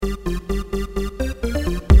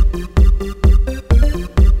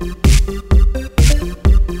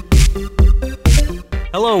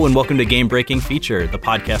and welcome to Game Breaking Feature, the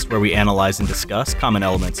podcast where we analyze and discuss common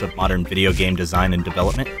elements of modern video game design and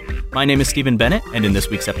development. My name is Stephen Bennett, and in this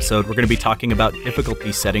week's episode, we're going to be talking about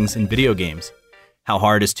difficulty settings in video games. How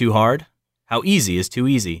hard is too hard? How easy is too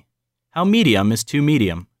easy? How medium is too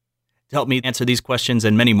medium? To help me answer these questions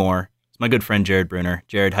and many more is my good friend Jared Bruner.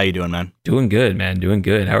 Jared, how you doing, man? Doing good, man. Doing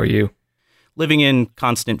good. How are you? Living in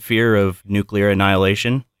constant fear of nuclear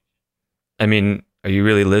annihilation. I mean, are you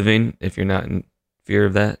really living if you're not in fear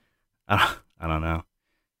of that? I don't know.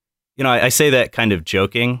 You know, I say that kind of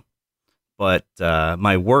joking, but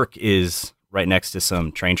my work is right next to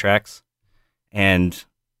some train tracks. And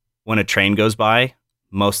when a train goes by,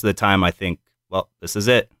 most of the time I think, well, this is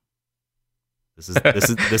it. This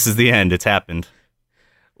is the end. It's happened.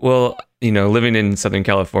 Well, you know, living in Southern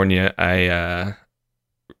California, I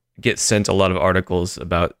get sent a lot of articles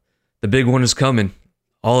about the big one is coming.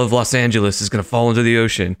 All of Los Angeles is going to fall into the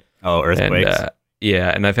ocean. Oh, earthquakes.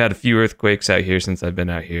 And I've had a few earthquakes out here since I've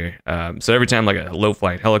been out here. So every time like a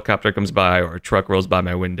low-flight helicopter comes by or a truck rolls by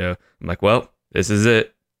my window, I'm like, well, this is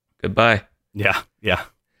it. Goodbye. Yeah.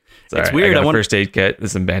 It's weird. I got a first aid kit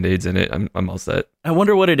with some Band-Aids in it. I'm all set. I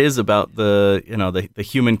wonder what it is about the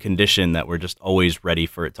human condition that we're just always ready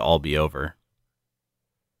for it to all be over.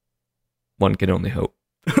 One can only hope.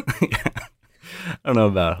 I don't know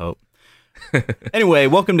about hope. Anyway,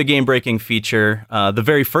 welcome to Game Breaking Feature, the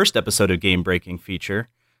very first episode of Game Breaking Feature.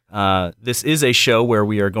 This is a show where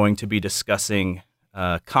we are going to be discussing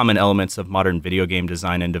common elements of modern video game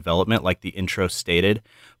design and development, like the intro stated.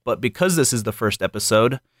 But because this is the first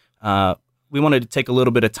episode, we wanted to take a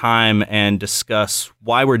little bit of time and discuss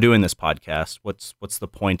why we're doing this podcast. What's the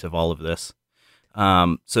point of all of this?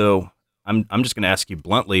 So I'm just going to ask you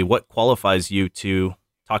bluntly, what qualifies you to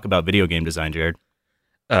talk about video game design, Jared?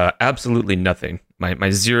 Absolutely nothing. My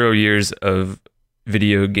 0 years of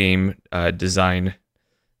video game design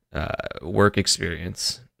work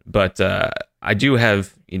experience, but I do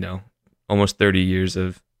have almost 30 years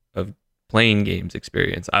of playing games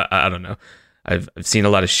experience. I don't know. I've seen a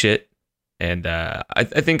lot of shit, and I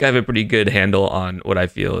think I have a pretty good handle on what I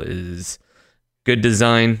feel is good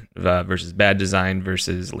design versus bad design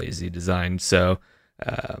versus lazy design. So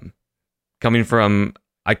I come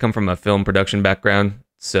from a film production background.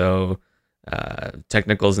 So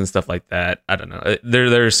technicals and stuff like that, I don't know.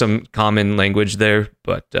 There's some common language there,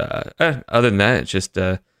 but other than that, it's just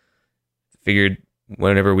figured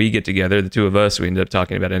whenever we get together, the two of us, we end up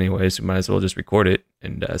talking about it anyway, so we might as well just record it.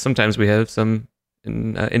 And sometimes we have some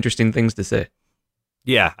interesting things to say.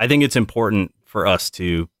 Yeah, I think it's important for us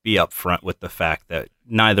to be upfront with the fact that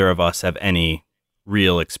neither of us have any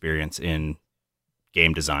real experience in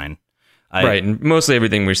game design. Right, and mostly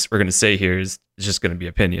everything we're going to say here is just going to be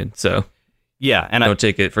opinion, so yeah, and don't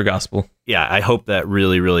take it for gospel. Yeah, I hope that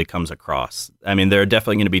really, really comes across. I mean, there are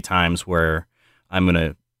definitely going to be times where I'm going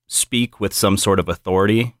to speak with some sort of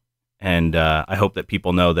authority, and I hope that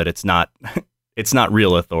people know that it's not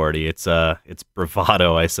real authority. It's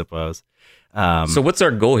bravado, I suppose. So what's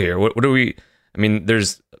our goal here? What are we? I mean,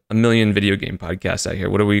 there's a million video game podcasts out here.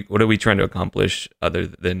 What are we trying to accomplish other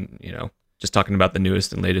than just talking about the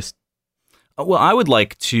newest and latest? Well, I would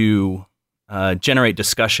like to generate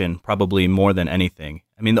discussion probably more than anything.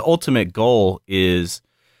 I mean, the ultimate goal is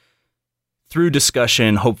through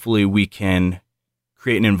discussion, hopefully we can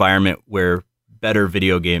create an environment where better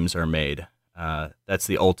video games are made. That's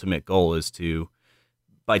the ultimate goal, is to,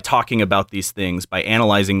 by talking about these things, by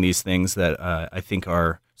analyzing these things that I think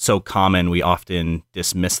are so common, we often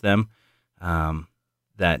dismiss them,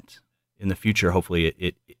 that in the future,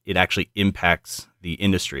 hopefully it actually impacts the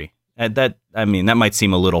industry. And that might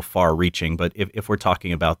seem a little far-reaching, but if we're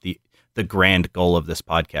talking about the grand goal of this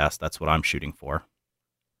podcast, that's what I'm shooting for.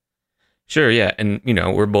 Sure, yeah, and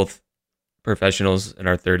we're both professionals in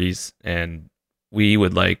our 30s, and we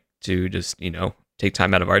would like to just take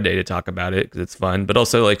time out of our day to talk about it because it's fun. But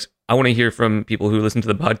also, I want to hear from people who listen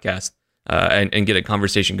to the podcast and get a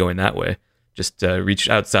conversation going that way. Just reach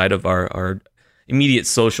outside of our immediate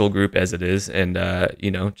social group as it is, and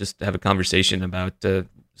just have a conversation about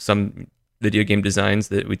some video game designs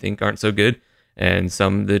that we think aren't so good, and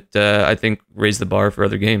some that I think raise the bar for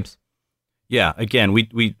other games. Yeah, again,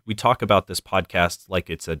 we talk about this podcast like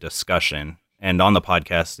it's a discussion, and on the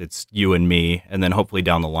podcast, it's you and me, and then hopefully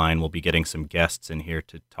down the line, we'll be getting some guests in here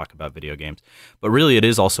to talk about video games. But really, it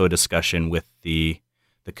is also a discussion with the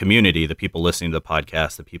community, the people listening to the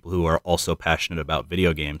podcast, the people who are also passionate about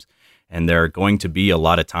video games. And there are going to be a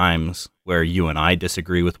lot of times where you and I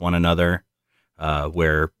disagree with one another,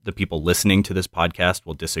 where the people listening to this podcast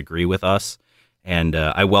will disagree with us. And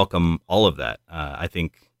I welcome all of that. I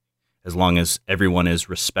think as long as everyone is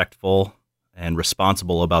respectful and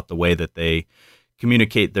responsible about the way that they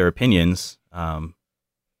communicate their opinions,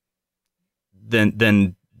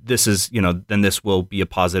 then this is, then this will be a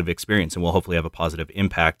positive experience, and will hopefully have a positive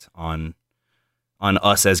impact on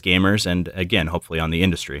us as gamers, and again, hopefully on the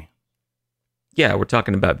industry. Yeah, we're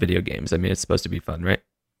talking about video games. I mean, it's supposed to be fun, right?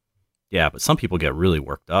 Yeah, but some people get really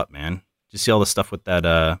worked up, man. Did you see all the stuff with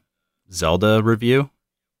that Zelda review?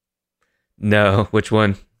 No, which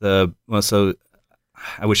one? So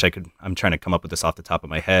I wish I could. I'm trying to come up with this off the top of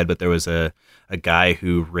my head, but there was a guy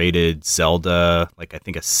who rated Zelda like I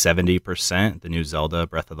think a 70%, the new Zelda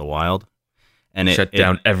Breath of the Wild, and it shut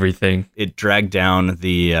down everything. It dragged down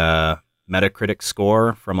the Metacritic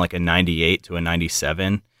score from like a 98 to a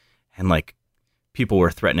 97, and like people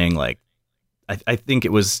were threatening, like I think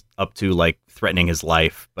it was up to like threatening his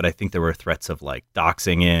life, but I think there were threats of like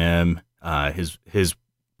doxing him. His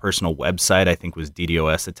personal website I think was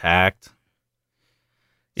DDoS attacked.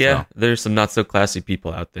 Yeah, there's some not so classy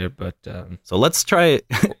people out there, but so let's try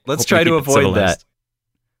to avoid that.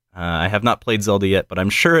 I have not played Zelda yet, but I'm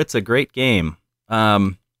sure it's a great game.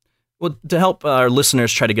 Well, to help our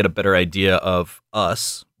listeners try to get a better idea of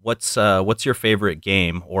us, what's your favorite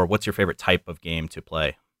game, or what's your favorite type of game to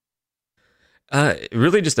play? It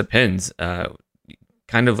really just depends.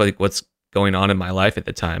 Kind of like what's going on in my life at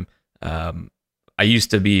the time. I used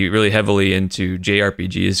to be really heavily into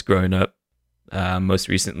JRPGs growing up. Most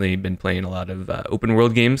recently, been playing a lot of open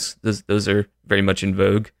world games. Those are very much in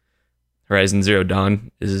vogue. Horizon Zero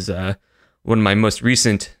Dawn is one of my most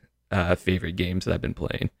recent favorite games that I've been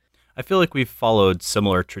playing. I feel like we've followed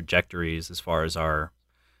similar trajectories as far as our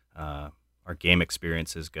game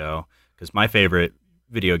experiences go. Because my favorite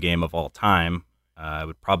video game of all time, I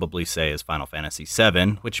would probably say, is Final Fantasy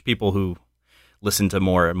VII, which people who listen to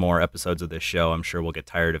more and more episodes of this show, I'm sure will get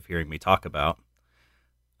tired of hearing me talk about.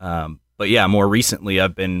 But yeah, more recently,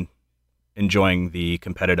 I've been enjoying the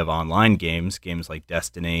competitive online games like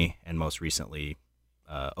Destiny, and most recently,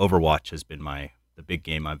 Overwatch has been the big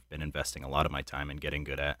game I've been investing a lot of my time in getting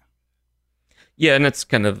good at. Yeah, and that's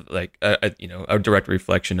kind of like a direct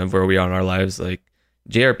reflection of where we are in our lives. Like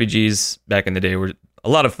JRPGs back in the day were a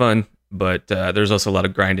lot of fun, but there's also a lot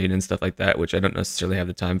of grinding and stuff like that, which I don't necessarily have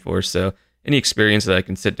the time for. So any experience that I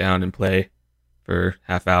can sit down and play for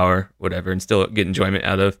half hour, whatever, and still get enjoyment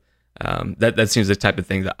out of, that seems the type of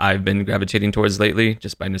thing that I've been gravitating towards lately,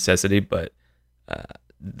 just by necessity. But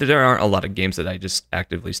there aren't a lot of games that I just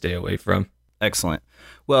actively stay away from. Excellent.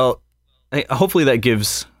 Well, hopefully that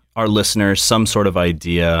gives our listeners some sort of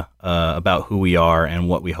idea about who we are and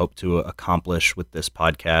what we hope to accomplish with this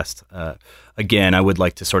podcast. Again, I would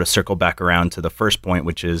like to sort of circle back around to the first point,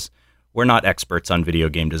 which is we're not experts on video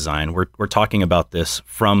game design. We're talking about this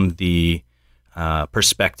from the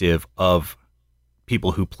perspective of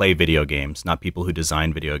people who play video games, not people who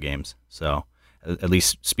design video games. So at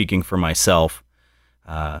least speaking for myself,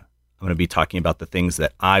 I'm going to be talking about the things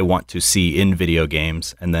that I want to see in video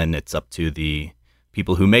games, and then it's up to the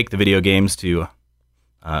people who make the video games to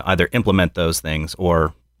either implement those things,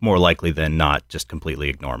 or more likely than not, just completely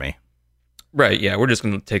ignore me. Right, yeah. We're just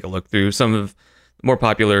going to take a look through some of the more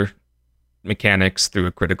popular mechanics through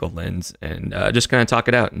a critical lens, and just kind of talk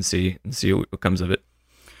it out and see what comes of it.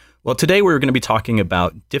 Well, today we're going to be talking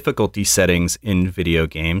about difficulty settings in video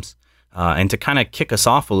games. And to kind of kick us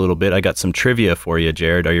off a little bit, I got some trivia for you,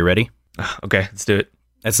 Jared. Are you ready? Okay, let's do it.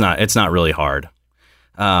 It's not really hard.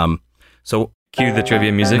 So cue the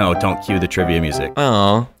trivia music. No, don't cue the trivia music.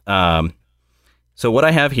 Oh. So what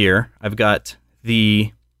I have here, I've got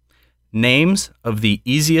the names of the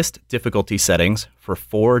easiest difficulty settings for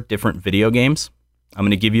 4 different video games. I'm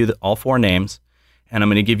going to give you all 4 names, and I'm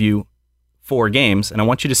going to give you 4 games, and I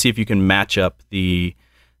want you to see if you can match up the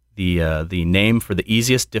name for the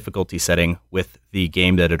easiest difficulty setting with the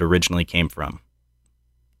game that it originally came from.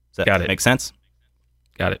 Does that make sense?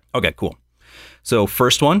 Got it. Okay, cool. So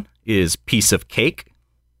first one is Piece of Cake.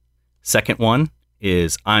 Second one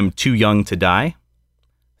is I'm Too Young to Die.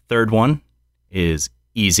 Third one is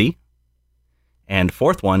Easy. And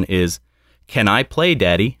fourth one is Can I Play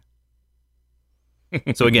Daddy?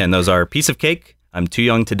 So again, those are Piece of Cake, I'm Too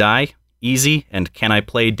Young to Die, Easy, and Can I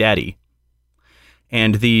Play Daddy?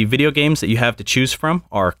 And the video games that you have to choose from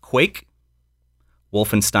are Quake,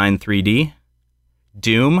 Wolfenstein 3D,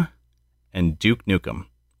 Doom, and Duke Nukem.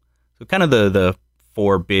 So kind of the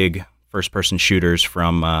 4 big first-person shooters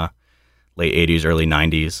from late 80s, early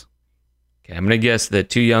 90s. Okay, I'm going to guess that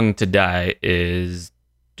Too Young to Die is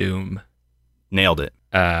Doom. Nailed it.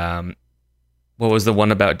 What was the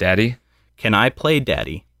one about Daddy? Can I Play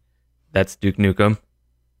Daddy? That's Duke Nukem.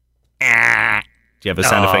 Do you have a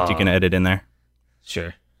sound effect you can edit in there?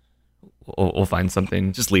 Sure. we'll find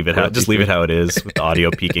something. Just leave it how it is with the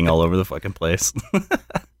audio peaking all over the fucking place.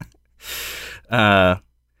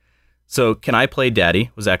 So Can I Play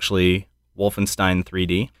Daddy was actually Wolfenstein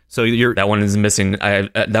 3D. So that one is missing.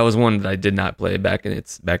 That was one that I did not play back in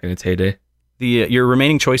its heyday. Your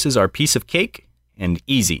remaining choices are Piece of Cake and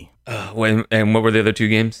Easy. And what were the other two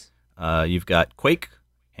games? You've got Quake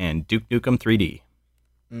and Duke Nukem 3D.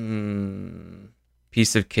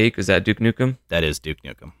 Piece of Cake, was that Duke Nukem? That is Duke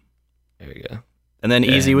Nukem. There we go. And then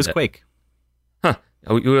Easy was Quake. Huh.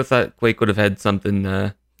 You would have thought Quake would have had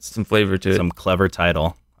something, some flavor to it. Some clever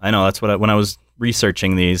title. I know, that's what when I was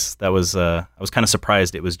researching these, that was I was kind of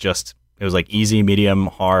surprised it was like easy, medium,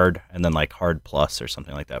 hard, and then like hard plus or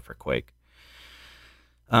something like that for Quake.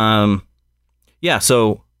 Yeah,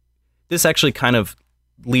 so this actually kind of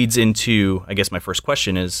leads into, I guess my first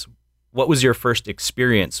question is, what was your first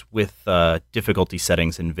experience with difficulty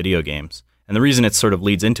settings in video games? And the reason it sort of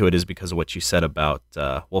leads into it is because of what you said about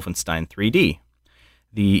Wolfenstein 3D.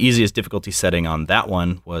 The easiest difficulty setting on that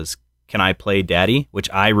one was Can I Play Daddy, which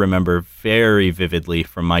I remember very vividly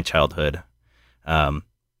from my childhood. I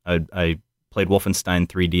played Wolfenstein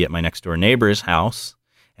 3D at my next door neighbor's house,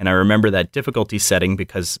 and I remember that difficulty setting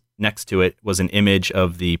because next to it was an image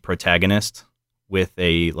of the protagonist with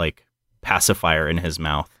a like pacifier in his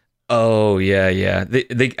mouth. Oh yeah.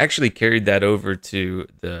 They actually carried that over to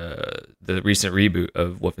the recent reboot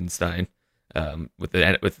of Wolfenstein, with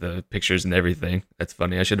the pictures and everything. That's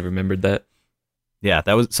funny. I should have remembered that. Yeah,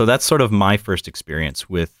 that's sort of my first experience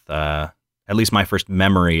with, at least my first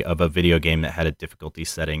memory of a video game that had a difficulty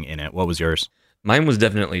setting in it. What was yours? Mine was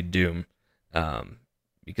definitely Doom,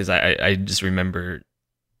 because I just remember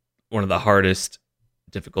one of the hardest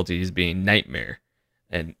difficulties being Nightmare,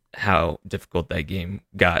 and how difficult that game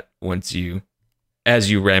got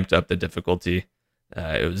as you ramped up the difficulty.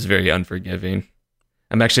 It was very unforgiving.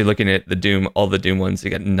 I'm actually looking at all the Doom ones.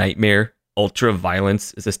 You got Nightmare, Ultra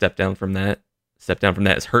Violence is a step down from that. Step down from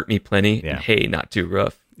that is Hurt Me Plenty, and Hey, Not Too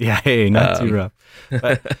Rough. Yeah, Hey, Not Too Rough.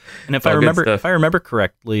 And if I remember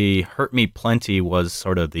correctly, Hurt Me Plenty was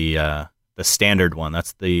sort of the standard one.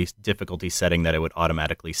 That's the difficulty setting that it would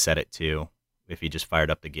automatically set it to if you just fired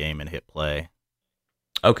up the game and hit play.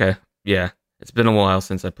 Okay, yeah. It's been a while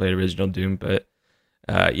since I played original Doom, but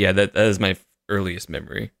yeah, that is my earliest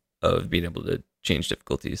memory of being able to change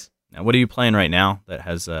difficulties. Now, what are you playing right now that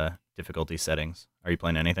has difficulty settings? Are you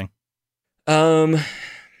playing anything? Well,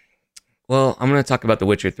 I'm going to talk about The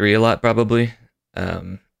Witcher 3 a lot, probably.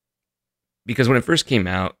 Because when it first came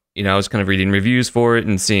out, I was kind of reading reviews for it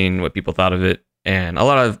and seeing what people thought of it. And a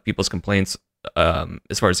lot of people's complaints,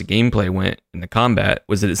 as far as the gameplay went in the combat,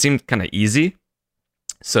 was that it seemed kind of easy.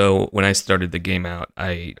 So when I started the game out,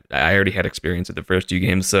 I already had experience with the first two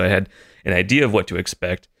games, so I had an idea of what to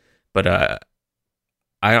expect. But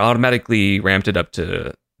I automatically ramped it up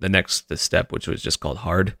to the next step, which was just called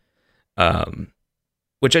hard.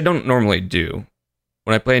 Which I don't normally do.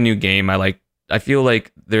 When I play a new game, I feel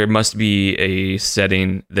like there must be a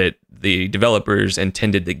setting that the developers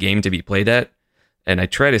intended the game to be played at, and I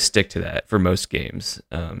try to stick to that for most games.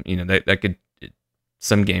 That could,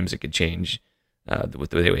 some games it could change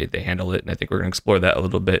with the way they handle it, and I think we're going to explore that a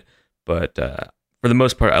little bit. But for the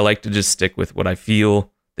most part, I like to just stick with what I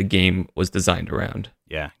feel the game was designed around.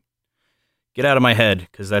 Yeah. Get out of my head,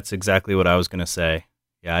 because that's exactly what I was going to say.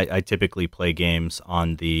 Yeah, I typically play games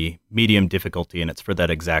on the medium difficulty, and it's for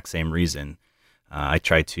that exact same reason. I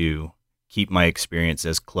try to keep my experience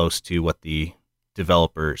as close to what the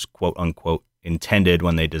developers, quote unquote, intended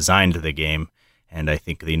when they designed the game, and I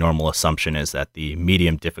think the normal assumption is that the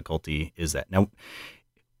medium difficulty is that. Now,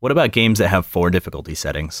 what about games that have 4 difficulty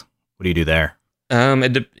settings? What do you do there?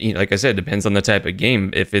 Like I said, it depends on the type of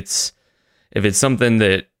game. If it's something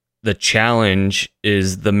that the challenge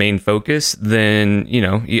is the main focus, then,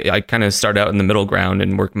 I kind of start out in the middle ground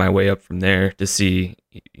and work my way up from there to see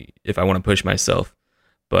if I want to push myself.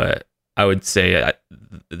 But I would say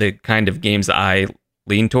the kind of games that I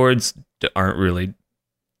lean towards aren't really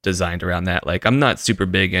designed around that. Like, I'm not super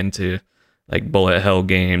big into like bullet hell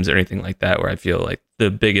games or anything like that, where I feel like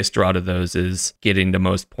the biggest draw to those is getting the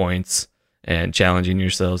most points and challenging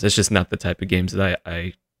yourselves. It's just not the type of games that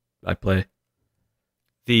I play.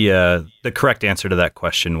 The correct answer to that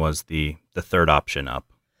question was the third option up.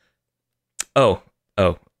 Oh,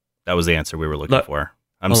 that was the answer we were looking for.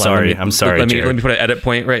 I'm sorry. Let me put an edit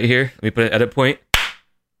point right here. Let me put an edit point.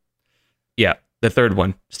 Yeah, the third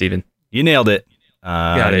one, Steven. You nailed it.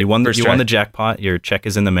 Got it. You won the jackpot. Your check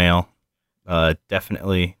is in the mail.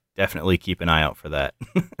 Definitely keep an eye out for that.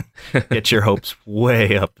 Get your hopes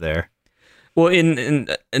way up there. Well, in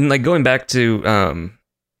like going back to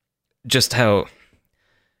just how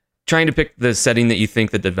trying to pick the setting that you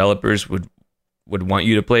think the developers would want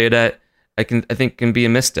you to play it at, I think can be a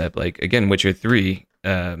misstep. Like again, Witcher 3,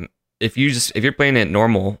 if you're playing it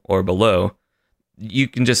normal or below, you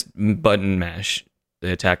can just button mash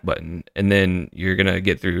the attack button, and then you're gonna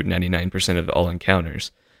get through 99% of all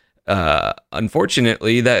encounters.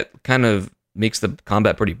 Unfortunately, that kind of makes the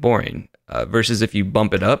combat pretty boring. Versus if you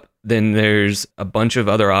bump it up, then there's a bunch of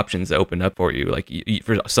other options that open up for you. Like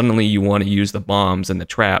suddenly you want to use the bombs and the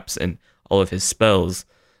traps and all of his spells,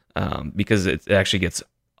 because it actually gets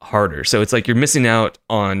harder. So it's like you're missing out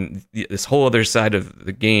on this whole other side of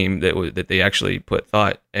the game that they actually put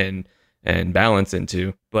thought and balance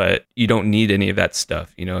into. But you don't need any of that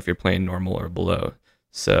stuff, if you're playing normal or below.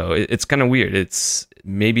 So it's kind of weird. It's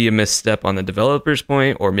maybe a misstep on the developer's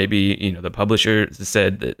point, or maybe the publisher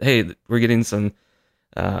said that, hey, we're getting some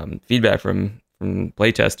feedback from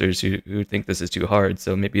playtesters who think this is too hard,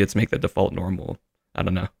 so maybe let's make the default normal. I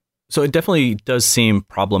don't know. So it definitely does seem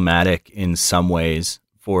problematic in some ways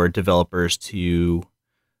for developers to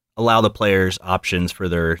allow the players options for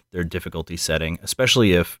their difficulty setting,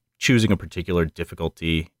 especially if choosing a particular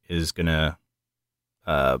difficulty is going to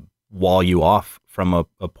wall you off from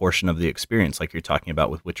a portion of the experience, like you're talking about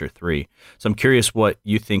with Witcher 3. So I'm curious what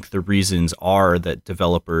you think the reasons are that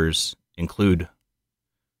developers include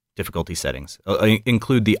difficulty settings,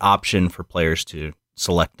 include the option for players to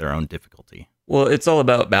select their own difficulty. Well, it's all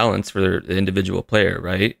about balance for the individual player,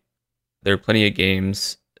 right? There are plenty of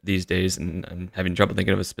games these days, and I'm having trouble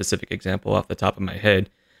thinking of a specific example off the top of my head,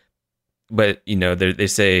 but they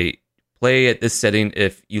say play at this setting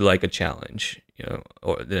if you like a challenge,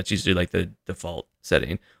 or that's usually like the default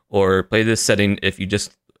setting, or play this setting if you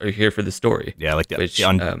just are here for the story. Yeah, like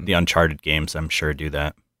the Uncharted games, I'm sure, do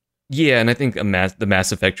that. Yeah, and I think the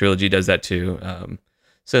Mass Effect trilogy does that too.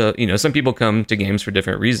 So some people come to games for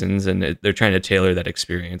different reasons, and they're trying to tailor that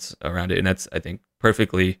experience around it, and that's, I think,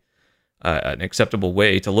 perfectly an acceptable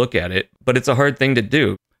way to look at it. But it's a hard thing to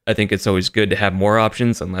do. I think it's always good to have more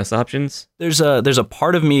options than less options. There's a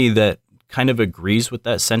part of me that kind of agrees with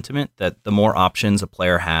that sentiment, that the more options a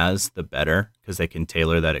player has, the better, because they can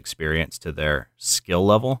tailor that experience to their skill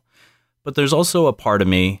level. But there's also a part of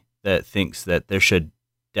me that thinks that there should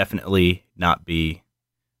definitely not be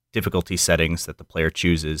difficulty settings that the player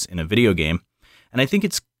chooses in a video game. And I think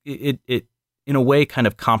it in a way kind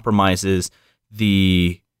of compromises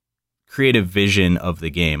the creative vision of the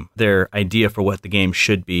game. Their idea for what the game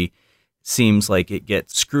should be seems like it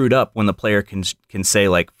gets screwed up when the player can say,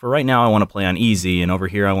 like, for right now I want to play on easy, and over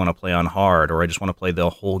here I want to play on hard, or I just want to play the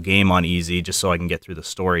whole game on easy just so I can get through the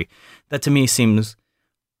story. That to me seems,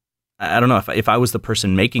 I don't know, if I was the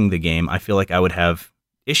person making the game, I feel like I would have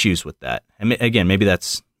issues with that. And again, maybe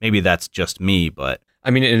that's just me, but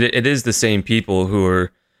I mean, it is the same people who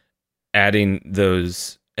are adding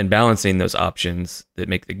those and balancing those options that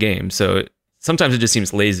make the game. So sometimes it just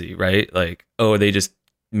seems lazy, right? Like, oh, they just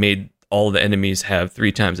made all the enemies have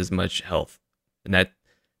 3 times as much health. And that,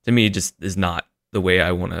 to me, just is not the way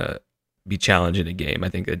I want to be challenged in a game. I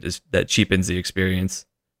think that cheapens the experience.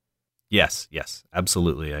 Yes,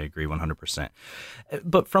 absolutely. I agree 100%.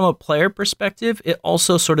 But from a player perspective, it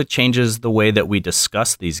also sort of changes the way that we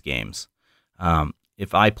discuss these games.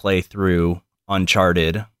 If I play through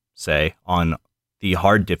Uncharted, say, on the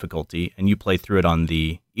hard difficulty, and you play through it on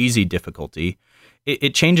the easy difficulty,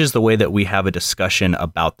 it changes the way that we have a discussion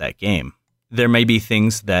about that game. There may be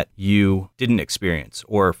things that you didn't experience,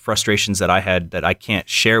 or frustrations that I had that I can't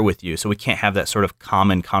share with you, so we can't have that sort of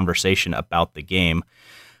common conversation about the game,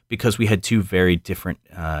 because we had 2 very different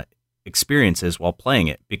experiences while playing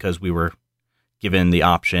it, because we were given the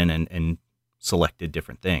option and selected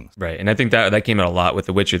different things. Right, and I think that came out a lot with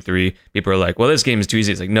The Witcher 3. People are like, well, this game is too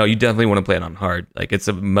easy. It's like, no, you definitely want to play it on hard. Like, it's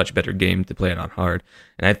a much better game to play it on hard.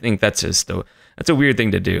 And I think that's just that's a weird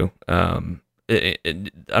thing to do. I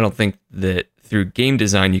don't think that through game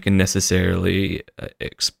design you can necessarily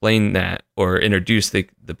explain that or introduce the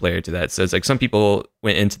player to that. So it's like some people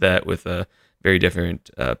went into that with a very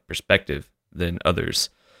different perspective than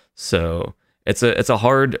others. So it's a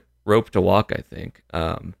hard rope to walk, I think.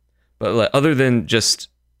 But other than just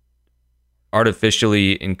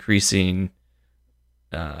artificially increasing,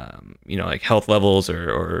 like health levels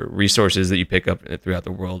or resources that you pick up throughout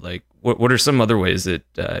the world, like what are some other ways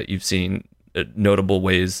that you've seen notable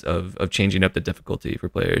ways of changing up the difficulty for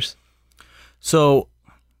players? So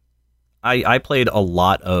I played a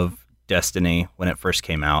lot of Destiny when it first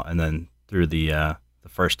came out, and then through the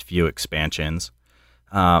first few expansions.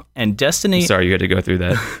 And Destiny... Sorry you had to go through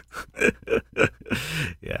that.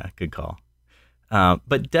 Yeah, good call.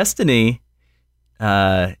 But Destiny,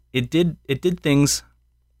 it did things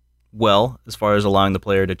well as far as allowing the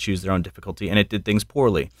player to choose their own difficulty, and it did things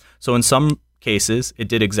poorly. So in some cases, it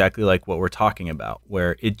did exactly like what we're talking about,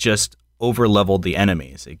 where it just over-leveled the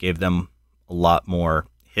enemies. It gave them a lot more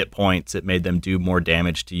hit points. It made them do more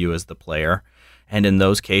damage to you as the player. And in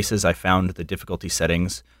those cases, I found the difficulty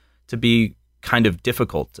settings to be kind of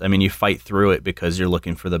difficult. I mean, you fight through it because you're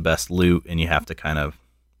looking for the best loot, and you have to kind of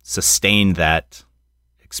sustain that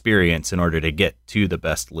experience in order to get to the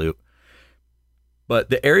best loot. But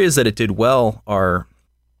the areas that it did well are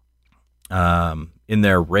in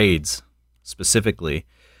their raids specifically,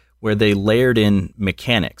 where they layered in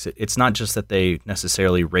mechanics. It's not just that they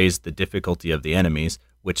necessarily raised the difficulty of the enemies,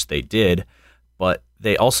 which they did, but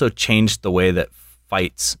they also changed the way that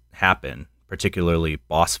fights happen, particularly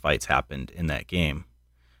boss fights happened in that game.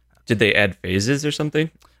 Did they add phases or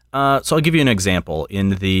something? So I'll give you an example. In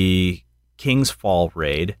the King's Fall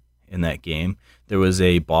raid in that game, there was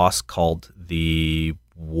a boss called the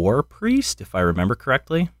War Priest, if I remember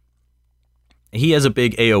correctly. He has a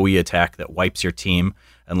big AoE attack that wipes your team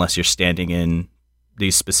unless you're standing in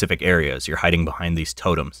these specific areas. You're hiding behind these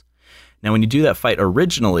totems. Now, when you do that fight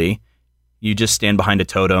originally, you just stand behind a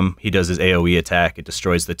totem. He does his AoE attack. It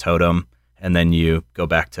destroys the totem. And then you go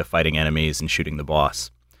back to fighting enemies and shooting the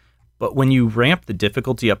boss. But when you ramp the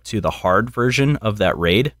difficulty up to the hard version of that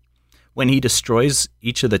raid, when he destroys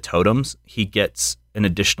each of the totems, he gets an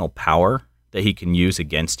additional power that he can use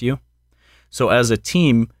against you. So as a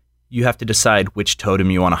team, you have to decide which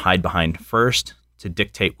totem you want to hide behind first to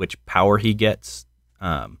dictate which power he gets.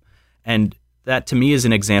 And that, to me, is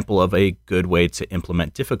an example of a good way to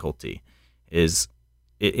implement difficulty.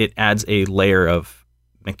 It adds a layer of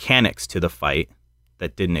mechanics to the fight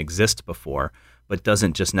that didn't exist before, but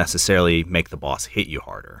doesn't just necessarily make the boss hit you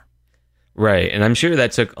harder. Right, and I'm sure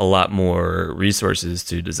that took a lot more resources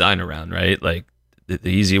to design around, right? Like the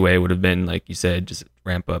easy way would have been, like you said, just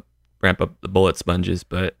ramp up the bullet sponges,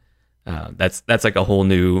 but that's like a whole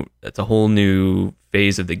new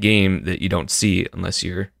phase of the game that you don't see unless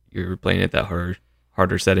you're playing at that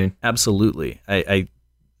harder setting. Absolutely. I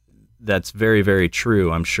that's very, very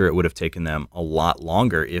true. I'm sure it would have taken them a lot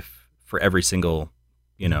longer if for every single,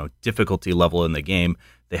 difficulty level in the game,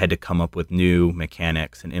 they had to come up with new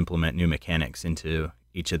mechanics and implement new mechanics into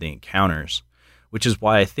each of the encounters, which is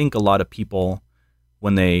why I think a lot of people,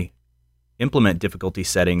 when they implement difficulty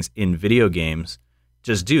settings in video games,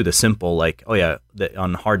 just do the simple, like, oh yeah,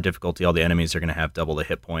 on hard difficulty, all the enemies are going to have double the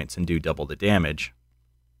hit points and do double the damage.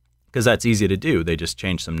 Because that's easy to do. They just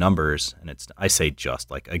change some numbers, and I say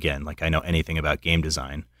like I know anything about game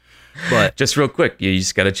design. But just real quick, you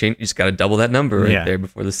just got to double that number right there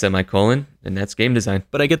before the semicolon, and that's game design.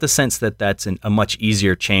 But I get the sense that that's a much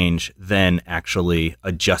easier change than actually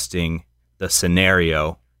adjusting the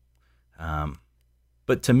scenario.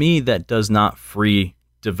 But to me, that does not free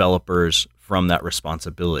developers from that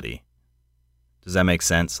responsibility. Does that make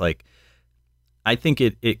sense? Like, I think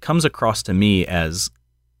it comes across to me as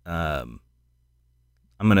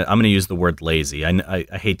I'm gonna use the word lazy. I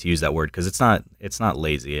hate to use that word because it's not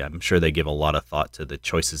lazy. I'm sure they give a lot of thought to the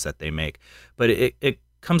choices that they make, but it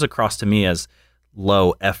comes across to me as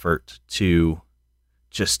low effort to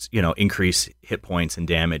just increase hit points and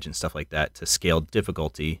damage and stuff like that to scale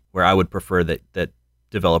difficulty. Where I would prefer that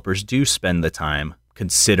developers do spend the time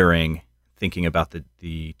considering thinking about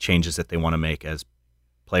the changes that they want to make as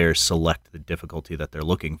players select the difficulty that they're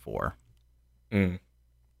looking for. Mm.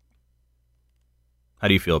 How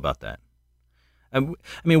do you feel about that? I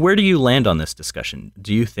mean, where do you land on this discussion?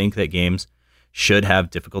 Do you think that games should have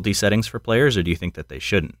difficulty settings for players, or do you think that they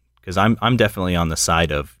shouldn't? Because I'm definitely on the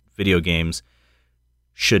side of video games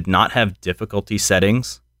should not have difficulty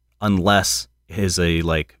settings unless it is a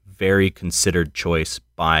very considered choice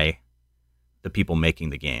by the people making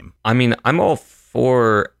the game. I mean, I'm all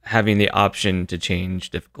for having the option to change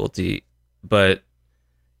difficulty, but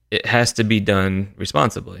it has to be done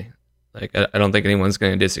responsibly. Like, I don't think anyone's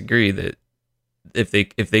going to disagree that if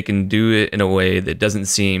they can do it in a way that doesn't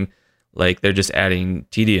seem like they're just adding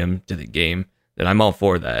tedium to the game, then I'm all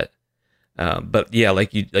for that. But yeah,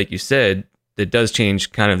 like you said, it does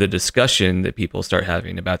change kind of the discussion that people start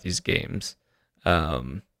having about these games.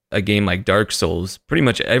 A game like Dark Souls, pretty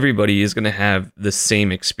much everybody is going to have the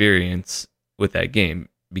same experience with that game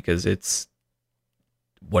because it's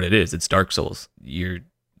what it is. It's Dark Souls. You're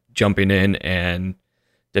jumping in, and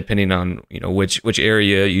depending on which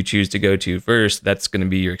area you choose to go to first, that's going to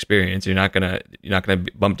be your experience. You're not gonna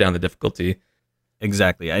bump down the difficulty.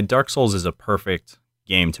 Exactly. Dark Souls is a perfect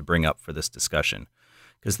game to bring up for this discussion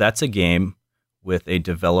because that's a game with a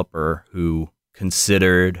developer who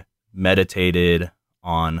considered, meditated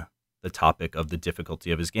on the topic of the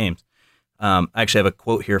difficulty of his games. I actually have a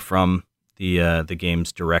quote here from the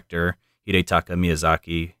game's director, Hidetaka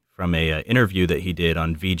Miyazaki, from a interview that he did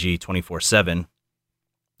on VG 24/7.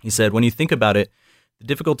 He said, "When you think about it, the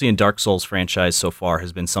difficulty in Dark Souls franchise so far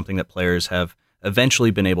has been something that players have eventually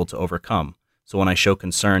been able to overcome. So when I show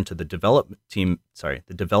concern to the development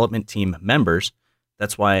team members,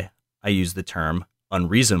 that's why I use the term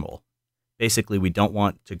unreasonable. Basically, we don't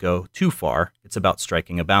want to go too far. It's about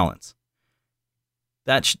striking a balance."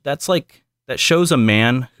 That shows a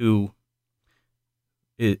man who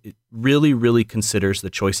it really, really considers the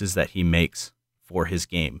choices that he makes for his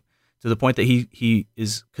game, to the point that he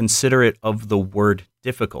is considerate of the word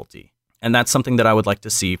difficulty. And that's something that I would like to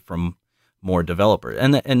see from more developers.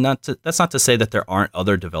 And that's not to say that there aren't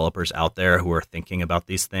other developers out there who are thinking about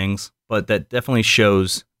these things, but that definitely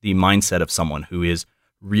shows the mindset of someone who is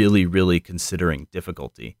really, really considering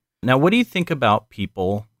difficulty. Now, what do you think about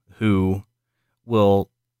people who will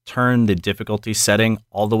turn the difficulty setting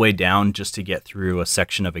all the way down just to get through a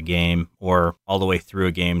section of a game, or all the way through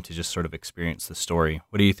a game to just sort of experience the story?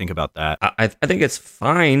 What do you think about that? I think it's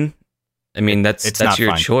fine. I mean, that's your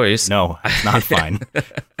fine. choice. No, it's not fine.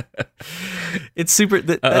 It's super.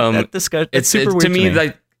 It's super weird to me.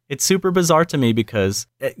 Like, it's super bizarre to me because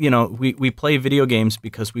we play video games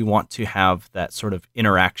because we want to have that sort of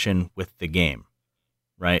interaction with the game,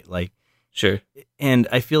 right? Like, sure. And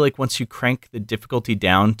I feel like once you crank the difficulty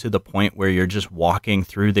down to the point where you're just walking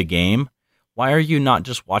through the game, why are you not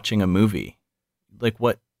just watching a movie? Like,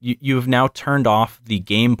 what you have now turned off the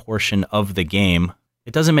game portion of the game.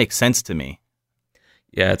 It doesn't make sense to me.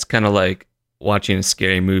 Yeah, it's kind of like watching a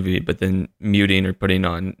scary movie, but then muting or putting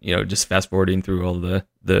on, just fast forwarding through all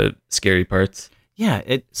the scary parts. Yeah.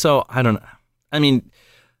 So I don't know. I mean,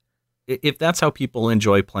 if that's how people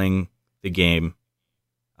enjoy playing the game,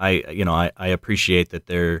 I appreciate that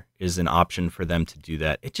there is an option for them to do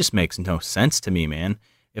that. It just makes no sense to me, man.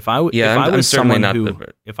 If I was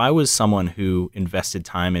someone who invested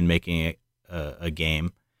time in making a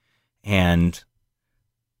game, and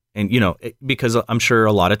because I'm sure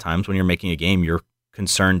a lot of times when you're making a game, you're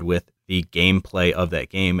concerned with the gameplay of that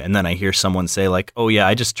game, and then I hear someone say like, "Oh yeah,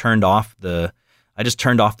 I just turned off the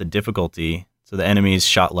difficulty, so the enemies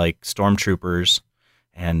shot like stormtroopers,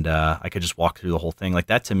 and I could just walk through the whole thing." Like,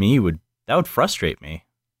 that to me would frustrate me.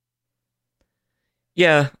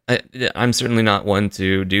 Yeah, I'm certainly not one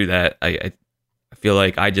to do that. I feel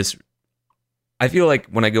like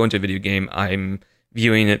when I go into a video game, I'm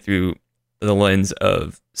viewing it through the lens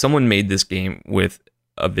of someone made this game with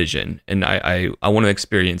a vision, and I want to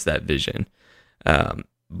experience that vision.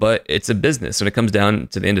 But it's a business. When it comes down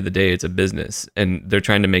to the end of the day, it's a business, and they're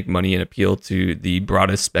trying to make money and appeal to the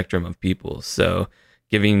broadest spectrum of people. So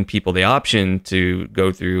giving people the option to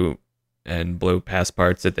go through and blow past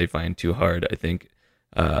parts that they find too hard, I think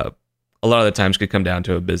a lot of the times could come down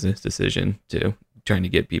to a business decision, to trying to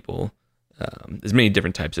get people, as many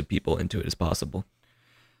different types of people into it as possible.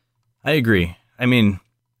 I agree. I mean,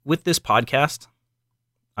 with this podcast,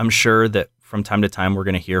 I'm sure that from time to time we're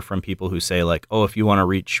going to hear from people who say like, "Oh, if you want to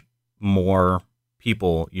reach more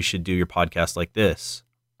people, you should do your podcast like this."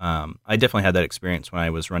 I definitely had that experience when I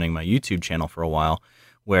was running my YouTube channel for a while,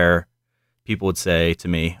 where people would say to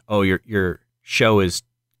me, "Oh, your show is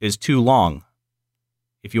too long.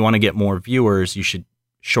 If you want to get more viewers, you should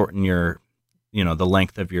shorten the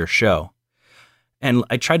length of your show." And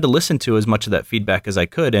I tried to listen to as much of that feedback as I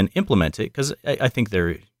could and implement it, because I think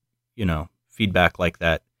feedback like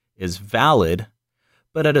that is valid.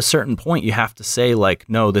 But at a certain point, you have to say like,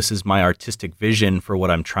 "No, this is my artistic vision for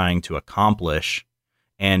what I'm trying to accomplish.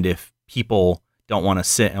 And if people don't want to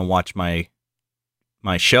sit and watch my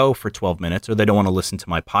show for 12 minutes, or they don't want to listen to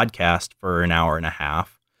my podcast for an hour and a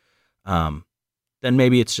half, then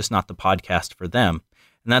maybe it's just not the podcast for them."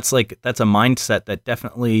 And that's a mindset that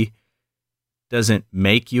definitely doesn't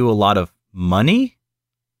make you a lot of money,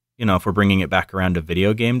 if we're bringing it back around to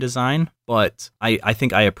video game design. But I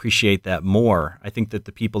think I appreciate that more. I think that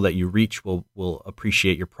the people that you reach will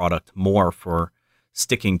appreciate your product more for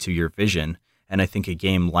sticking to your vision. And I think a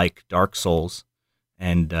game like Dark Souls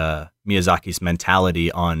and Miyazaki's mentality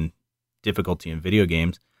on difficulty in video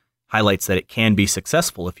games highlights that it can be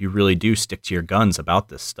successful if you really do stick to your guns about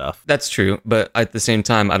this stuff. That's true, but at the same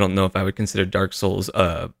time, I don't know if I would consider Dark Souls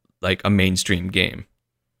like a mainstream game.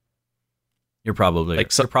 You're probably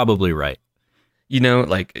right.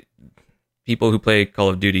 Like people who play Call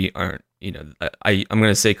of Duty aren't, I'm going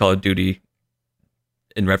to say Call of Duty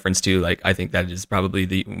in reference to, like, I think that is probably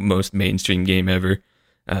the most mainstream game ever,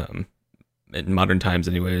 in modern times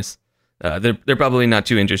anyways. They're probably not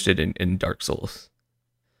too interested in Dark Souls.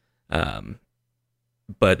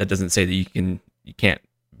 But that doesn't say that you can't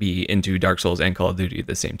be into Dark Souls and Call of Duty at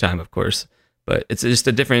the same time, of course. But it's just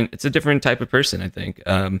a different type of person, I think.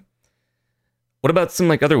 What about some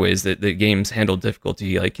like other ways that games handle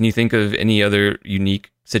difficulty? Like, can you think of any other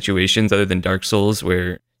unique situations other than Dark Souls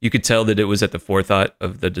where you could tell that it was at the forethought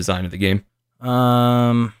of the design of the game?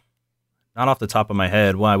 Not off the top of my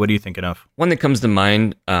head. Why? What are you thinking of? One that comes to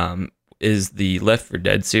mind is the Left 4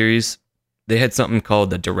 Dead series. They had something called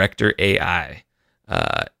the Director AI.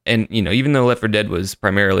 And, you know, even though Left 4 Dead was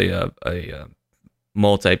primarily a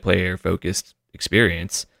multiplayer focused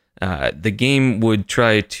experience, the game would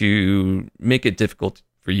try to make it difficult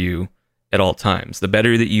for you at all times. The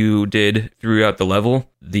better that you did throughout the level,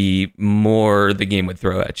 the more the game would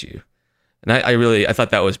throw at you. And I thought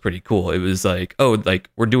that was pretty cool. It was like, oh, like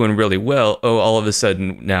we're doing really well. Oh, all of a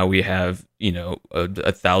sudden now we have, you know,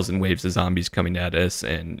 1,000 waves of zombies coming at us,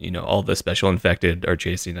 and, you know, all the special infected are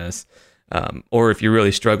chasing us. Or if you're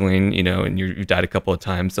really struggling, you know, and you've died a couple of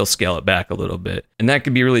times, they'll scale it back a little bit. And that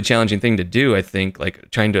could be a really challenging thing to do, I think, like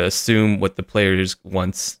trying to assume what the players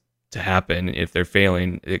wants to happen if they're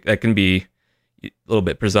failing. That can be a little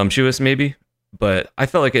bit presumptuous maybe, but I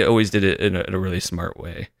felt like it always did it in a really smart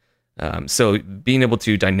way. So being able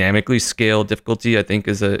to dynamically scale difficulty, I think,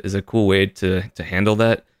 is a cool way to handle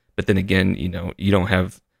that. But then again, you know, you don't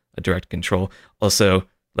have a direct control. Also,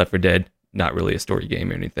 Left 4 Dead, not really a story game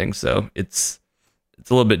or anything, so it's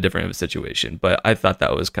a little bit different of a situation. But I thought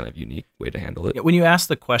that was kind of a unique way to handle it. When you asked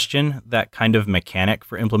the question, that kind of mechanic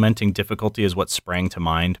for implementing difficulty is what sprang to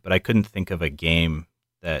mind, but I couldn't think of a game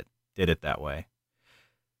that did it that way.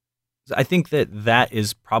 I think that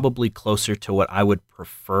is probably closer to what I would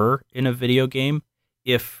prefer in a video game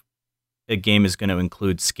if a game is going to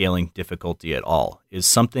include scaling difficulty at all, is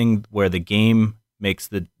something where the game makes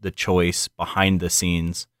the choice behind the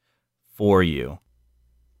scenes for you.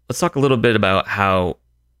 Let's talk a little bit about how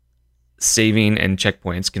saving and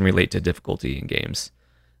checkpoints can relate to difficulty in games.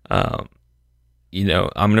 You know,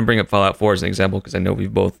 I'm going to bring up Fallout 4 as an example because I know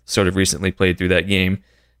we've both sort of recently played through that game.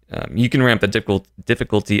 You can ramp the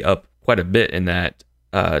difficulty up quite a bit in that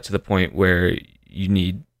to the point where you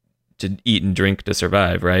need to eat and drink to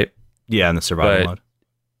survive, right? Yeah, in the survival mode.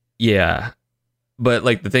 Yeah. But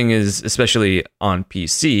like the thing is, especially on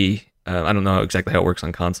PC, I don't know exactly how it works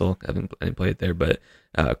on console. I didn't play it there, but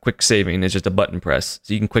quick saving is just a button press.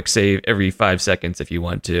 So you can quick save every 5 seconds if you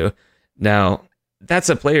want to. Now, that's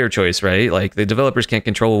a player choice, right? Like the developers can't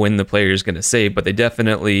control when the player is going to save, but they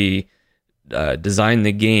definitely design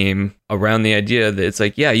the game around the idea that it's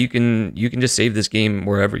like, yeah, you can just save this game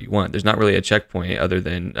wherever you want. There's not really a checkpoint other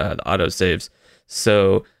than the auto saves.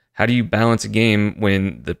 So how do you balance a game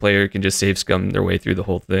when the player can just save scum their way through the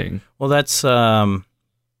whole thing? Well, that's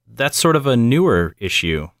sort of a newer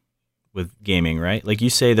issue with gaming, right? Like you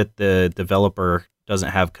say that the developer doesn't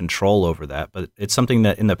have control over that, but it's something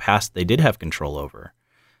that in the past they did have control over.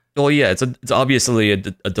 Well, yeah, it's obviously a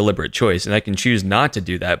deliberate choice, and I can choose not to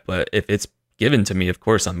do that. But if it's given to me, of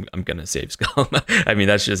course, I'm gonna save scum. I mean,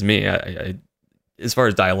 that's just me. I as far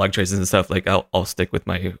as dialogue choices and stuff, like I'll stick with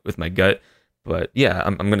my gut. But yeah,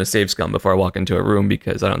 I'm gonna save scum before I walk into a room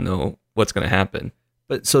because I don't know what's gonna happen.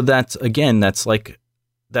 But so that's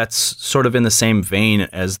sort of in the same vein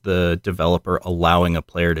as the developer allowing a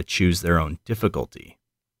player to choose their own difficulty.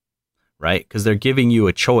 Right? Because they're giving you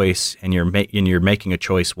a choice, and you're making a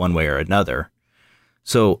choice one way or another.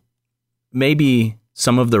 So maybe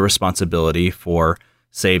some of the responsibility for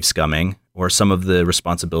save scumming, or some of the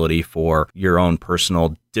responsibility for your own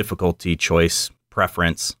personal difficulty choice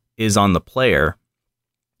preference, is on the player.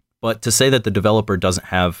 But to say that the developer doesn't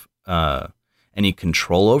have any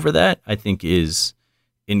control over that, I think is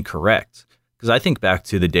incorrect. Because I think back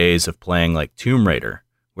to the days of playing like Tomb Raider,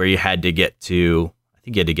 where you had to get to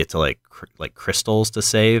like crystals to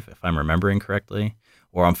save, if I'm remembering correctly.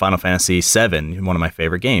 Or on Final Fantasy VII, one of my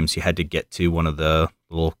favorite games, you had to get to one of the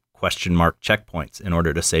little question mark checkpoints in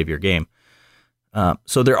order to save your game.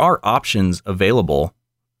 So there are options available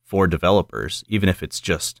for developers, even if it's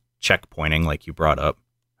just checkpointing, like you brought up.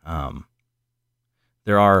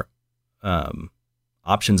 There are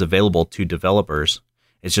options available to developers.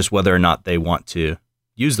 It's just whether or not they want to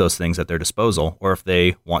use those things at their disposal, or if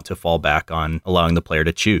they want to fall back on allowing the player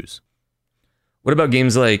to choose. What about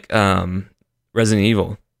games like Resident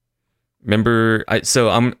Evil? Remember,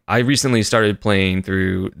 I recently started playing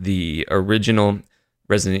through the original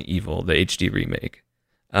Resident Evil, the HD remake.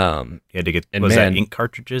 You had to get, that ink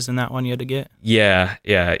cartridges in that one you had to get? Yeah,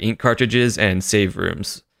 ink cartridges and save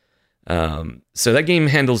rooms. So that game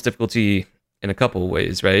handles difficulty in a couple of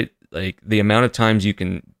ways, right? Like the amount of times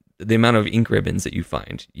the amount of ink ribbons that you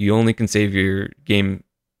find. You only can save your game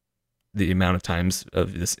the amount of times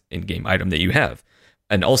of this in-game item that you have.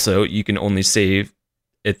 And also, you can only save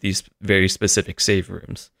at these very specific save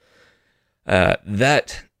rooms.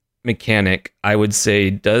 That mechanic, I would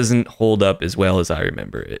say, doesn't hold up as well as I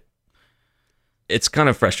remember it. It's kind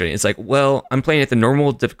of frustrating. It's like, well, I'm playing at the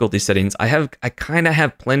normal difficulty settings. I kind of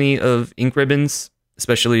have plenty of ink ribbons,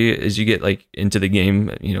 especially as you get like into the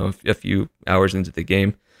game, you know, a few hours into the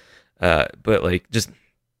game. But like, just,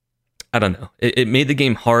 I don't know. It made the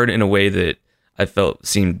game hard in a way that I felt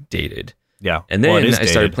seemed dated. Yeah. And then I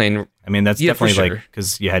started playing. I mean, that's definitely sure. like,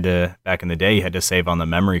 because you had to, back in the day, you had to save on the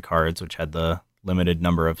memory cards, which had the limited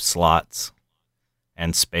number of slots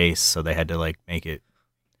and space. So they had to like make it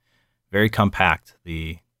very compact,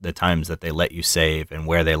 the times that they let you save and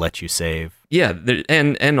where they let you save. Yeah.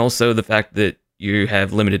 And also the fact that you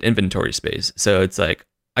have limited inventory space. So it's like,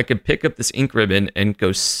 I could pick up this ink ribbon and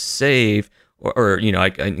go save, or you know,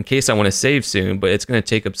 in case I want to save soon, but it's going to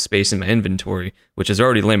take up space in my inventory, which is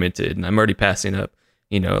already limited, and I'm already passing up,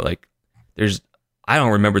 you know, like I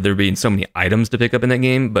don't remember there being so many items to pick up in that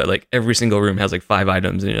game, but like every single room has like 5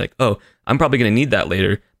 items, and you're like, oh, I'm probably going to need that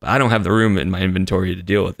later, but I don't have the room in my inventory to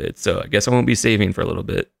deal with it, so I guess I won't be saving for a little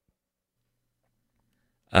bit.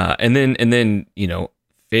 And then you know,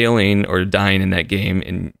 failing or dying in that game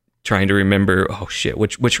and trying to remember, oh shit,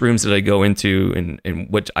 which rooms did I go into, and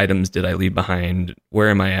which items did I leave behind? Where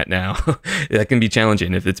am I at now? That can be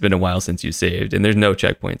challenging if it's been a while since you saved, and there's no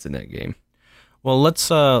checkpoints in that game. Well, let's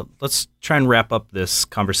try and wrap up this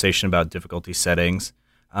conversation about difficulty settings.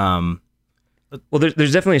 Well,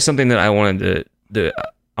 there's definitely something that I wanted to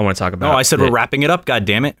talk about. Oh, I said we're wrapping it up. God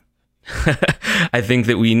damn it! I think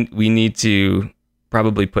that we need to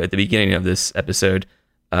probably put at the beginning of this episode.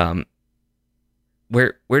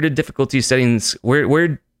 Where did difficulty settings,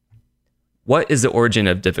 what is the origin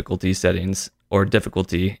of difficulty settings or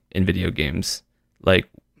difficulty in video games? Like,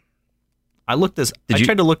 I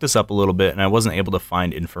tried to look this up a little bit, and I wasn't able to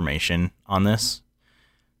find information on this.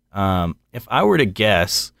 If I were to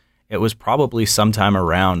guess, it was probably sometime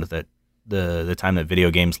around that the time that video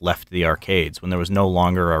games left the arcades, when there was no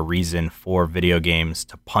longer a reason for video games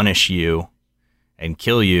to punish you and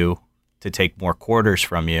kill you to take more quarters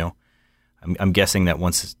from you. I'm guessing that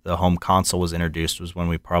once the home console was introduced was when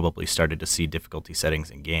we probably started to see difficulty settings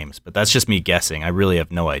in games. But that's just me guessing. I really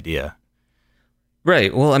have no idea.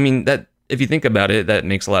 Right. Well, I mean, that if you think about it, that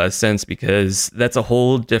makes a lot of sense, because that's a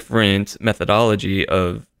whole different methodology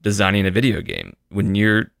of designing a video game. When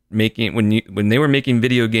they were making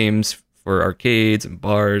video games for arcades and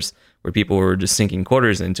bars where people were just sinking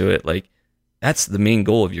quarters into it, like, that's the main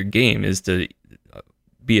goal of your game, is to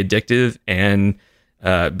be addictive and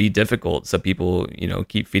be difficult, so people, you know,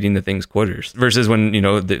 keep feeding the things quarters. Versus when, you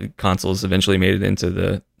know, the consoles eventually made it into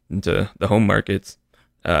the home markets,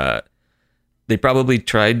 they probably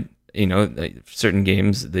tried, you know, certain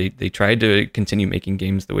games. They tried to continue making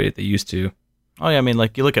games the way that they used to. Oh yeah, I mean,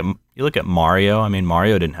 like you look at Mario. I mean,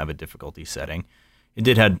 Mario didn't have a difficulty setting.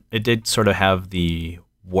 It did sort of have the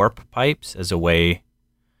warp pipes as a way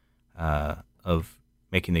of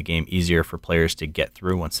making the game easier for players to get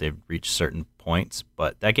through once they've reached certain points,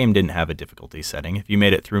 but that game didn't have a difficulty setting. If you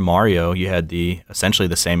made it through Mario, you had essentially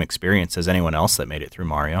the same experience as anyone else that made it through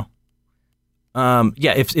Mario.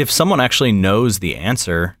 Yeah, if someone actually knows the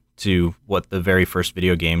answer to what the very first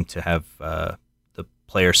video game to have the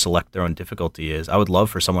player select their own difficulty is, I would love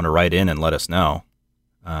for someone to write in and let us know,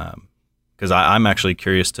 because I'm actually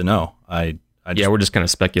curious to know. We're just kind of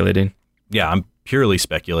speculating. Yeah, I'm purely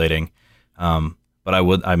speculating. But I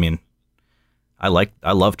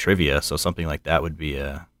love trivia, so something like that would be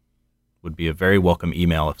a very welcome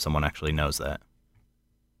email if someone actually knows that.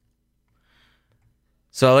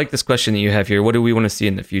 So I like this question that you have here. What do we want to see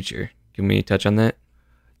in the future? Can we touch on that?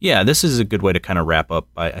 Yeah, this is a good way to kind of wrap up,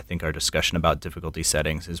 I think, our discussion about difficulty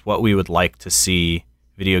settings, is what we would like to see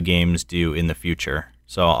video games do in the future.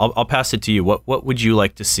 So I'll pass it to you. What would you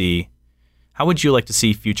like to see? How would you like to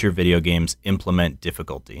see future video games implement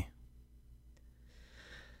difficulty?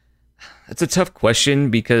 That's a tough question,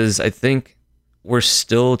 because I think we're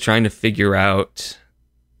still trying to figure out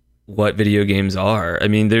what video games are. I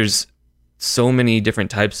mean, there's so many different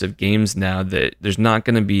types of games now that there's not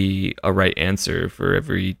going to be a right answer for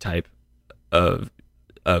every type of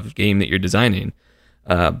game that you're designing.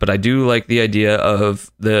 But I do like the idea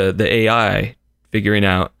of the AI figuring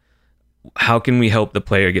out how can we help the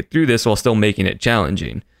player get through this while still making it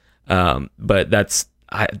challenging. But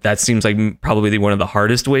that seems like probably one of the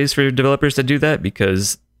hardest ways for developers to do that,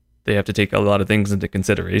 because they have to take a lot of things into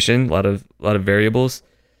consideration, a lot of variables.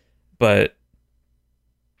 But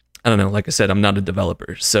I don't know. Like I said, I'm not a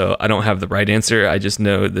developer, so I don't have the right answer. I just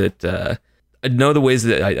know that I know the ways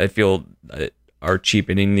that I feel are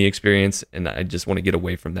cheapening the experience, and I just want to get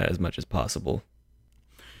away from that as much as possible.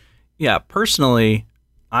 Yeah, personally,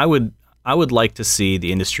 I would like to see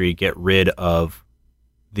the industry get rid of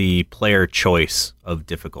the player choice of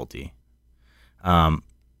difficulty.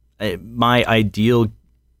 My ideal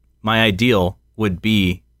would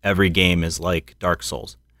be every game is like Dark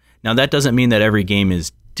Souls. Now, that doesn't mean that every game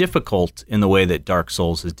is difficult in the way that Dark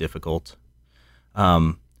Souls is difficult,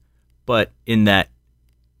 but in that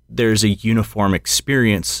there's a uniform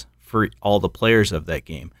experience for all the players of that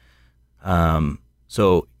game.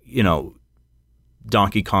 So,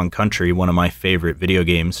 Donkey Kong Country, one of my favorite video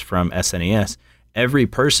games from SNES, every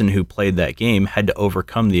person who played that game had to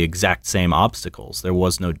overcome the exact same obstacles. There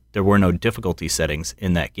were no difficulty settings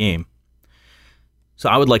in that game. So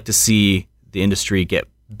I would like to see the industry get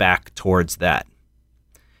back towards that.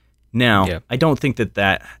 Now, yeah. I don't think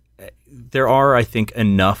that there are, I think,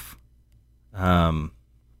 enough,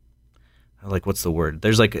 what's the word?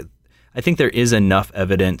 I think there is enough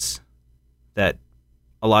evidence that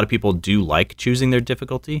a lot of people do like choosing their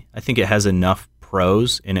difficulty. I think it has enough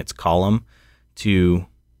pros in its column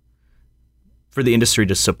for the industry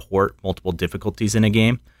to support multiple difficulties in a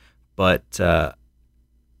game. But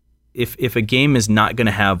if a game is not going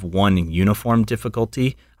to have one uniform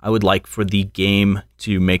difficulty, I would like for the game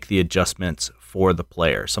to make the adjustments for the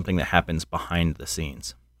player, something that happens behind the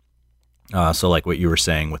scenes. So like what you were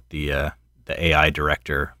saying with the AI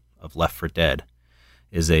director of Left 4 Dead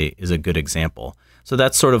is a good example. So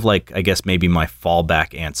that's sort of like, I guess, maybe my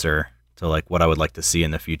fallback answer to like what I would like to see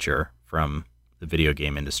in the future from the video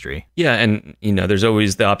game industry. Yeah, and there's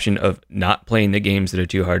always the option of not playing the games that are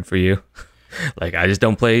too hard for you. Like I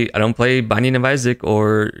don't play Binding of Isaac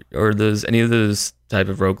or any of those type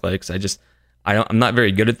of roguelikes. I'm not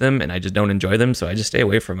very good at them, and I just don't enjoy them, so I just stay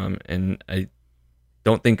away from them. And I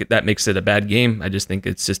don't think that makes it a bad game. I just think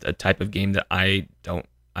it's just a type of game that I'm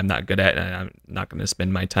not good at, and I'm not going to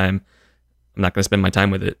spend my time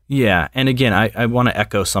with it. Yeah, and again, I want to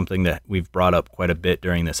echo something that we've brought up quite a bit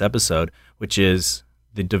during this episode, which is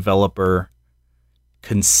the developer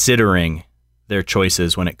considering their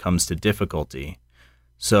choices when it comes to difficulty.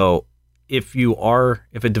 So if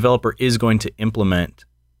a developer is going to implement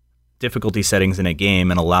difficulty settings in a game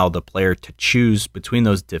and allow the player to choose between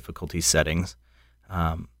those difficulty settings,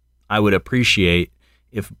 I would appreciate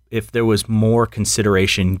if there was more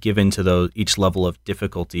consideration given to each level of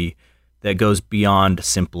difficulty that goes beyond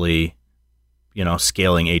simply,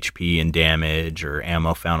 scaling HP and damage or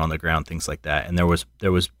ammo found on the ground, things like that. And there was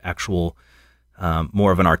actual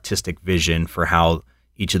more of an artistic vision for how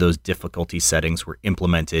each of those difficulty settings were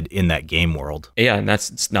implemented in that game world. Yeah, and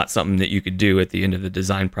that's not something that you could do at the end of the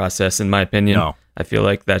design process, in my opinion. No. I feel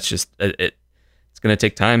like that's just it's going to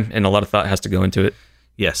take time, and a lot of thought has to go into it.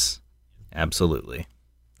 Yes, absolutely.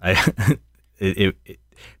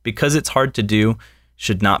 Because it's hard to do,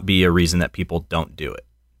 should not be a reason that people don't do it.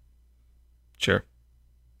 Sure.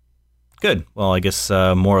 Good. Well, I guess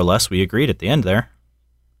more or less we agreed at the end there.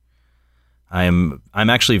 I'm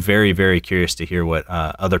actually very, very curious to hear what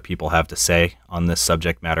other people have to say on this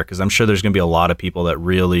subject matter, because I'm sure there's going to be a lot of people that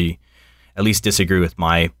really at least disagree with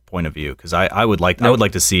my point of view, because I would like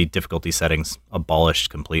to see difficulty settings abolished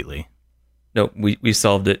completely. No, we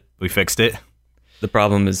solved it. We fixed it. The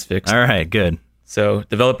problem is fixed. All right, good. So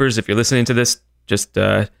developers, if you're listening to this, just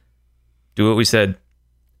do what we said.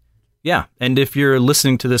 Yeah, and if you're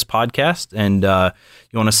listening to this podcast and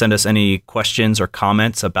you want to send us any questions or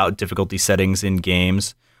comments about difficulty settings in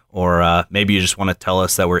games, or maybe you just want to tell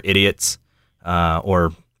us that we're idiots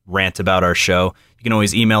or rant about our show, you can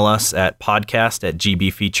always email us at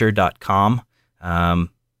podcast@gbfeature.com.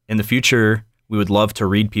 In the future, we would love to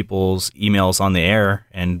read people's emails on the air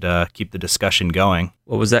and keep the discussion going.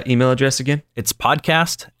 What was that email address again? It's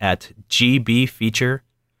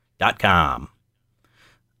podcast@gbfeature.com.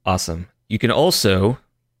 Awesome. You can also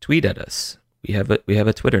tweet at us. We have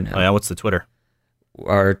a Twitter now. Oh yeah, what's the Twitter?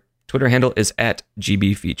 Our Twitter handle is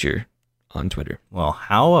 @GBFeature on Twitter. Well,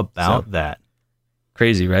 how about that?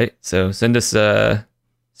 Crazy, right? So send us your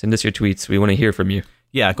tweets. We want to hear from you.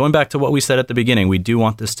 Yeah, going back to what we said at the beginning, we do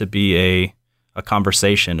want this to be a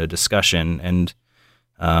conversation, a discussion, and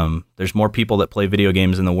there's more people that play video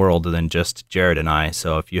games in the world than just Jared and I.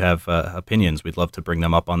 So if you have opinions, we'd love to bring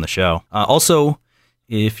them up on the show. Also,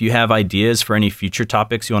 if you have ideas for any future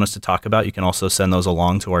topics you want us to talk about, you can also send those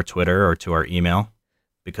along to our Twitter or to our email,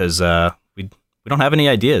 because we don't have any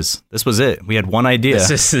ideas. This was it. We had one idea.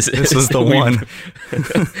 This was the one.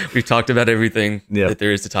 We've talked about everything that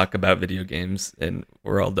there is to talk about video games, and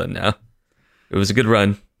we're all done now. It was a good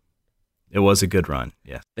run. It was a good run.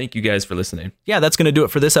 Yeah. Thank you guys for listening. Yeah, that's going to do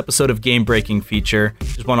it for this episode of Game Breaking Feature.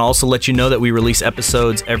 Just want to also let you know that we release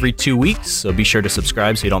episodes every 2 weeks, so be sure to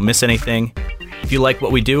subscribe so you don't miss anything. If you like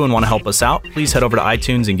what we do and want to help us out, please head over to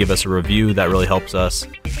iTunes and give us a review. That really helps us.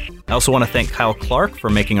 I also want to thank Kyle Clark for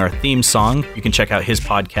making our theme song. You can check out his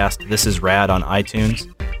podcast, This Is Rad, on iTunes.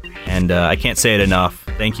 And I can't say it enough.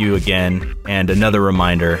 Thank you again. And another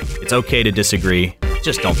reminder, it's okay to disagree.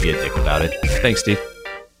 Just don't be a dick about it. Thanks, Steve.